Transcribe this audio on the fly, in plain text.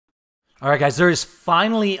All right, guys, there is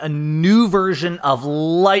finally a new version of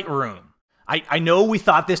Lightroom. I know we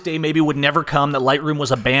thought this day maybe would never come, that Lightroom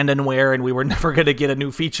was abandonware and we were never going to get a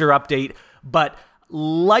new feature update, but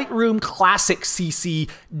Lightroom Classic CC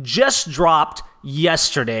just dropped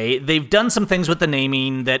yesterday. They've done some things with the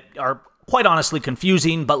naming that are quite honestly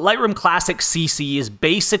confusing, but Lightroom Classic CC is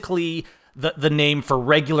basically the name for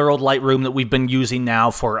regular old Lightroom that we've been using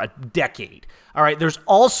now for a decade. All right, there's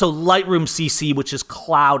also Lightroom CC, which is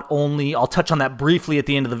cloud only. I'll touch on that briefly at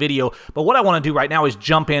the end of the video, but what I want to do right now is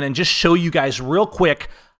jump in and just show you guys real quick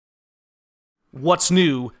what's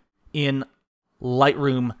new in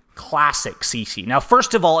Lightroom Classic CC. Now,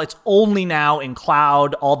 first of all, it's only now in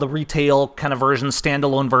cloud. All the retail kind of version,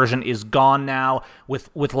 standalone version is gone now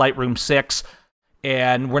with Lightroom 6.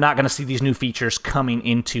 And we're not going to see these new features coming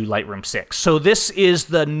into Lightroom 6. So this is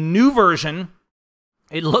the new version.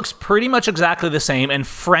 It looks pretty much exactly the same, and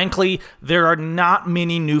frankly, there are not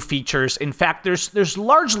many new features. In fact, there's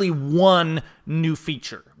largely one new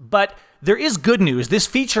feature, but there is good news. This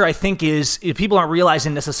feature, I think, is people aren't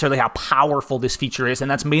realizing necessarily how powerful this feature is,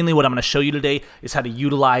 and that's mainly what I'm going to show you today, is how to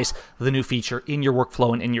utilize the new feature in your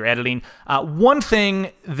workflow and in your editing. One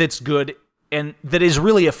thing that's good and that is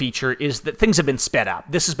really a feature is that things have been sped up.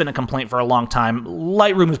 This has been a complaint for a long time.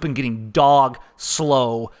 Lightroom has been getting dog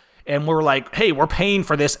slow. And we're like, hey, we're paying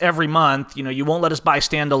for this every month. You know, you won't let us buy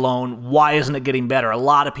standalone. Why isn't it getting better? A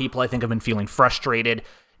lot of people, I think, have been feeling frustrated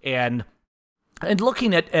and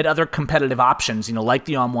looking at other competitive options, you know, like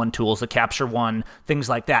the On1 tools, the Capture One, things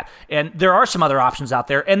like that. And there are some other options out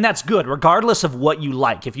there, and that's good, regardless of what you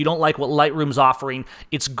like. If you don't like what Lightroom's offering,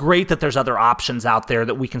 it's great that there's other options out there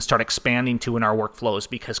that we can start expanding to in our workflows,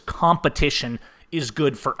 because competition is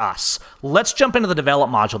good for us. Let's jump into the develop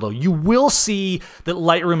module, though. You will see that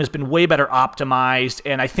Lightroom has been way better optimized,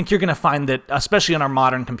 and I think you're going to find that, especially on our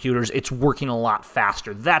modern computers, it's working a lot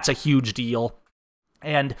faster. That's a huge deal.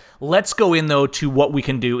 And let's go in, though, to what we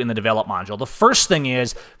can do in the develop module. The first thing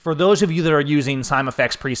is, for those of you that are using Seim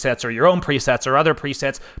Effects presets or your own presets or other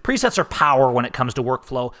presets, presets are power when it comes to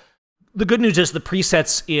workflow. The good news is the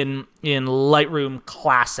presets in Lightroom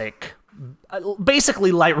Classic,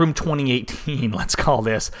 basically Lightroom 2018, let's call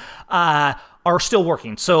this, are still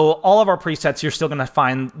working. So all of our presets, you're still going to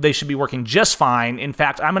find they should be working just fine. In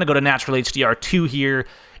fact, I'm going to go to Natural HDR2 here,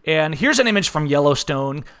 and here's an image from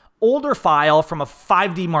Yellowstone, older file from a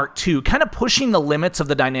 5D Mark II, kind of pushing the limits of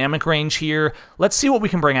the dynamic range here. Let's see what we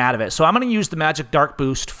can bring out of it. So I'm going to use the Magic Dark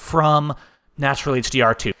Boost from Natural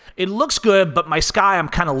HDR2. It looks good, but my sky, I'm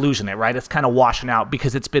kind of losing it, right? It's kind of washing out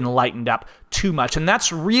because it's been lightened up too much, and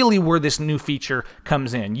that's really where this new feature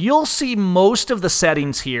comes in. You'll see most of the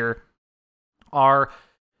settings here are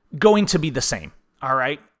going to be the same, all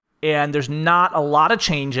right? And there's not a lot of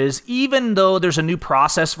changes, even though there's a new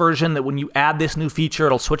process version that when you add this new feature,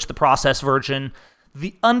 it'll switch the process version.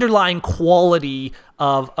 The underlying quality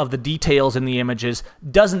of the details in the images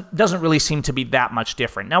doesn't really seem to be that much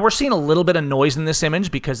different. Now, we're seeing a little bit of noise in this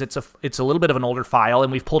image because it's a little bit of an older file,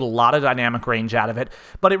 and we've pulled a lot of dynamic range out of it,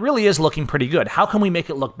 but it really is looking pretty good. How can we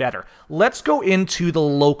make it look better? Let's go into the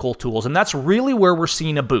local tools, and that's really where we're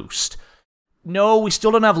seeing a boost. No, we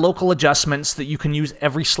still don't have local adjustments that you can use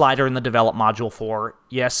every slider in the develop module for.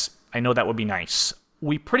 Yes, I know that would be nice.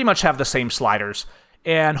 We pretty much have the same sliders.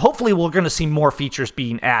 And hopefully we're going to see more features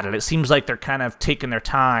being added. It seems like they're kind of taking their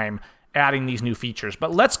time adding these new features.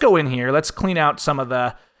 But let's go in here. Let's clean out some of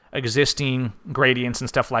the existing gradients and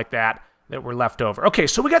stuff like that were left over. Okay,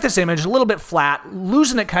 so we got this image a little bit flat,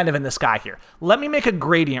 losing it kind of in the sky here. Let me make a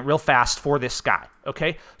gradient real fast for this sky,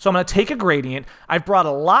 okay? So I'm going to take a gradient. I've brought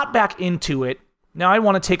a lot back into it. Now I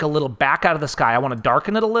want to take a little back out of the sky. I want to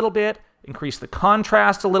darken it a little bit, increase the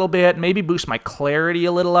contrast a little bit, maybe boost my clarity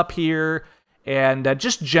a little up here, and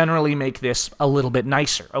just generally make this a little bit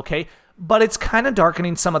nicer, okay? But it's kind of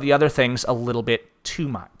darkening some of the other things a little bit too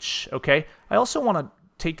much, okay? I also want to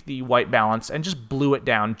take the white balance and just blue it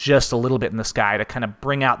down just a little bit in the sky to kind of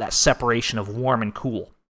bring out that separation of warm and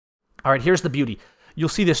cool. All right, here's the beauty. You'll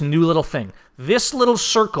see this new little thing. This little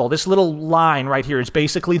circle, this little line right here is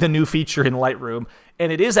basically the new feature in Lightroom,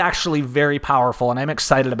 and it is actually very powerful, and I'm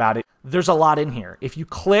excited about it. There's a lot in here. If you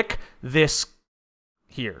click this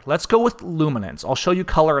here, let's go with luminance. I'll show you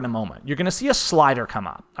color in a moment. You're going to see a slider come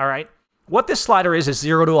up, all right? What this slider is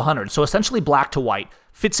 0 to 100, so essentially black to white.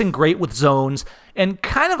 Fits in great with zones, and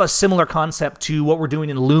kind of a similar concept to what we're doing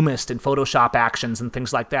in Lumist and Photoshop actions and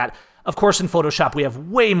things like that. Of course, in Photoshop, we have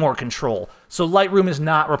way more control. So Lightroom is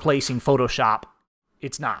not replacing Photoshop.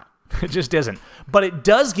 It's not. It just isn't. But it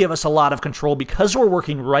does give us a lot of control because we're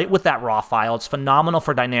working right with that raw file. It's phenomenal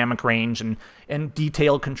for dynamic range and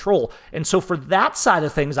detailed control. And so for that side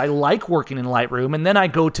of things, I like working in Lightroom, and then I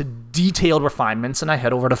go to detailed refinements and I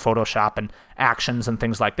head over to Photoshop and actions and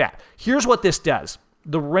things like that. Here's what this does.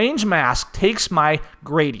 The range mask takes my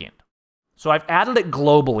gradient. So I've added it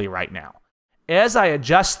globally right now. As I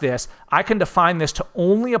adjust this, I can define this to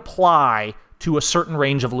only apply to a certain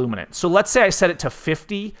range of luminance. So let's say I set it to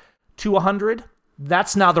 50 to 100.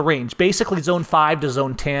 That's now the range. Basically, zone 5 to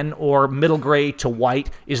zone 10 or middle gray to white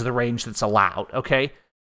is the range that's allowed, okay?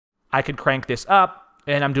 I could crank this up,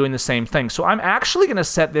 and I'm doing the same thing. So I'm actually going to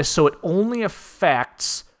set this so it only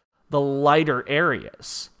affects the lighter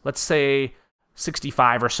areas. Let's say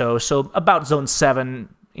 65 or so, so about zone 7,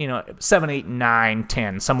 7, 8, 9,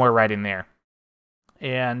 10, somewhere right in there.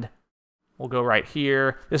 And we'll go right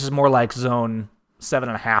here. This is more like zone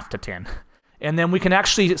 7.5 to 10. And then we can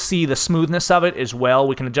actually see the smoothness of it as well.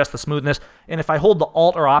 We can adjust the smoothness. And if I hold the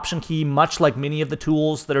Alt or Option key, much like many of the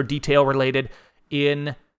tools that are detail related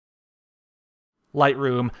in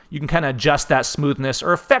Lightroom, you can kind of adjust that smoothness,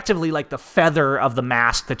 or effectively like the feather of the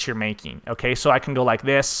mask that you're making. Okay, so I can go like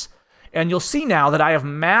this. And you'll see now that I have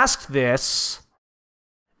masked this,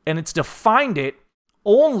 and it's defined it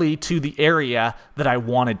only to the area that I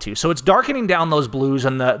wanted to. So it's darkening down those blues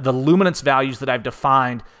and the luminance values that I've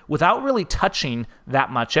defined without really touching that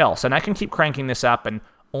much else. And I can keep cranking this up and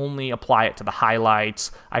only apply it to the highlights.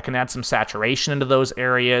 I can add some saturation into those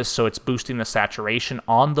areas, so it's boosting the saturation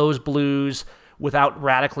on those blues without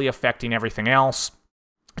radically affecting everything else.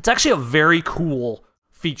 It's actually a very cool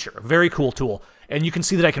feature, a very cool tool. And you can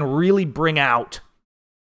see that I can really bring out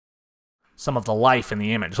some of the life in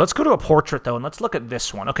the image. Let's go to a portrait, though, and let's look at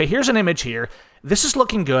this one. Okay, here's an image here. This is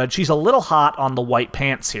looking good. She's a little hot on the white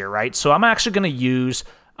pants here, right? So I'm actually going to use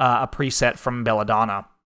a preset from Belladonna,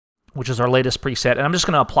 which is our latest preset, and I'm just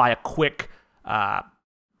going to apply a quick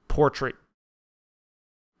portrait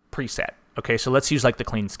preset. Okay, so let's use like the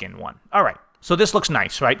clean skin one. All right, so this looks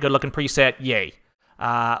nice, right? Good looking preset, yay.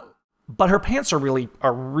 But her pants are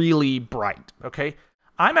really bright, okay?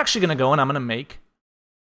 I'm actually going to go and I'm going to make...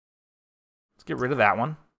 Let's get rid of that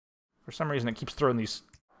one. For some reason, it keeps throwing these...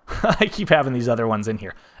 I keep having these other ones in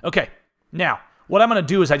here. Okay, now, what I'm going to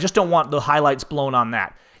do is I just don't want the highlights blown on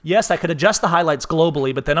that. Yes, I could adjust the highlights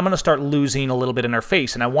globally, but then I'm going to start losing a little bit in her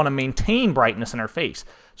face, and I want to maintain brightness in her face.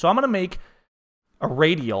 So I'm going to make a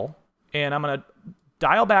radial, and I'm going to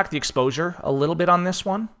dial back the exposure a little bit on this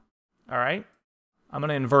one. All right? I'm going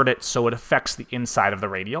to invert it so it affects the inside of the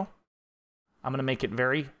radial. I'm going to make it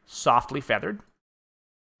very softly feathered.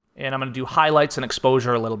 And I'm going to do highlights and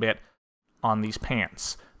exposure a little bit on these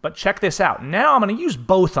pants. But check this out. Now I'm going to use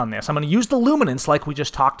both on this. I'm going to use the luminance like we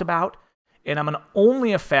just talked about, and I'm going to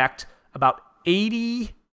only affect about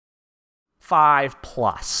 85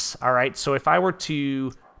 plus. All right, so if I were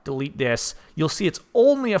to delete this, you'll see it's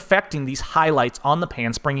only affecting these highlights on the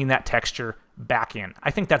pants, bringing that texture back in.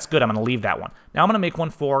 I think that's good. I'm going to leave that one. Now I'm going to make one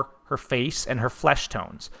for her face and her flesh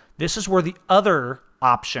tones. This is where the other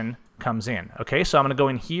option comes in. Okay, so I'm going to go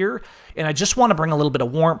in here, and I just want to bring a little bit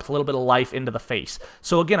of warmth, a little bit of life into the face.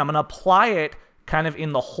 So again, I'm going to apply it kind of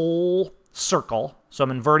in the whole circle. So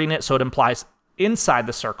I'm inverting it so it implies inside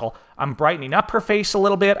the circle. I'm brightening up her face a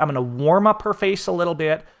little bit. I'm going to warm up her face a little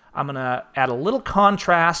bit. I'm going to add a little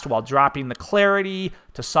contrast while dropping the clarity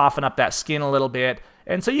to soften up that skin a little bit.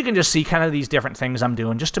 And so you can just see kind of these different things I'm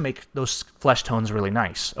doing just to make those flesh tones really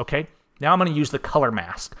nice. Okay, now I'm going to use the color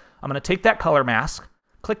mask. I'm going to take that color mask,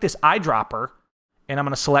 click this eyedropper, and I'm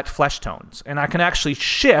going to select flesh tones. And I can actually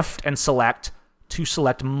shift and select to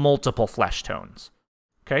select multiple flesh tones.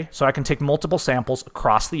 Okay, so I can take multiple samples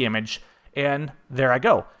across the image, and there I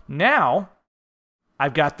go. Now,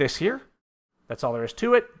 I've got this here. That's all there is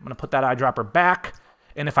to it. I'm going to put that eyedropper back.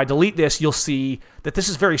 And if I delete this, you'll see that this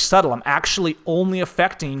is very subtle. I'm actually only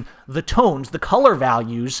affecting the tones, the color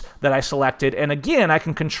values that I selected. And again, I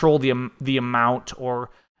can control the amount, or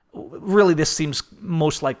really this seems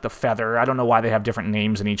most like the feather. I don't know why they have different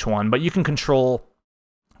names in each one, but you can control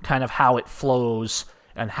kind of how it flows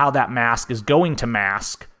and how that mask is going to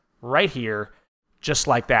mask right here, just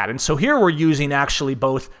like that. And so here we're using actually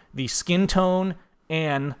both the skin tone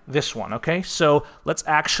and this one, okay? So let's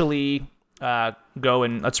actually go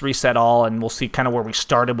and let's reset all, and we'll see kind of where we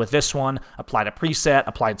started with this one. Applied a preset,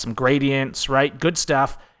 applied some gradients, right? Good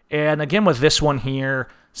stuff. And again, with this one here,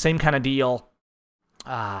 same kind of deal.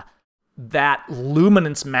 That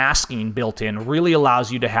luminance masking built in really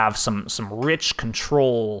allows you to have some rich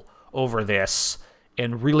control over this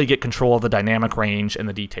and really get control of the dynamic range and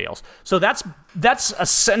the details. So that's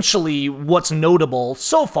essentially what's notable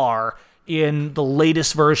so far in the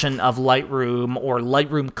latest version of Lightroom, or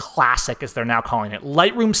Lightroom Classic as they're now calling it.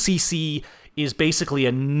 Lightroom CC is basically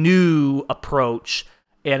a new approach,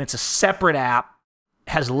 and it's a separate app,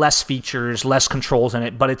 has less features, less controls in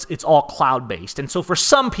it, but it's all cloud-based. And so for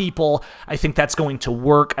some people, I think that's going to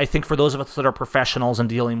work. I think for those of us that are professionals and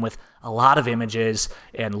dealing with a lot of images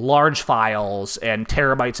and large files and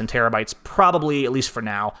terabytes, probably, at least for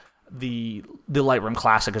now, the Lightroom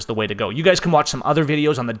Classic is the way to go. You guys can watch some other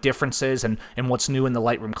videos on the differences and what's new in the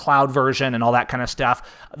Lightroom Cloud version and all that kind of stuff.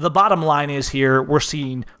 The bottom line is here, we're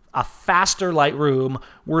seeing a faster Lightroom.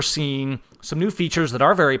 We're seeing some new features that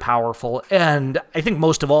are very powerful. And I think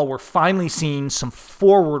most of all, we're finally seeing some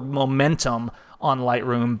forward momentum on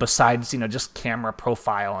Lightroom besides, just camera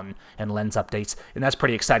profile and lens updates. And that's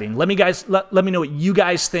pretty exciting. Let me know what you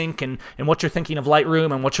guys think and what you're thinking of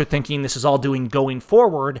Lightroom and what you're thinking this is all doing going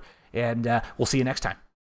forward. And we'll see you next time.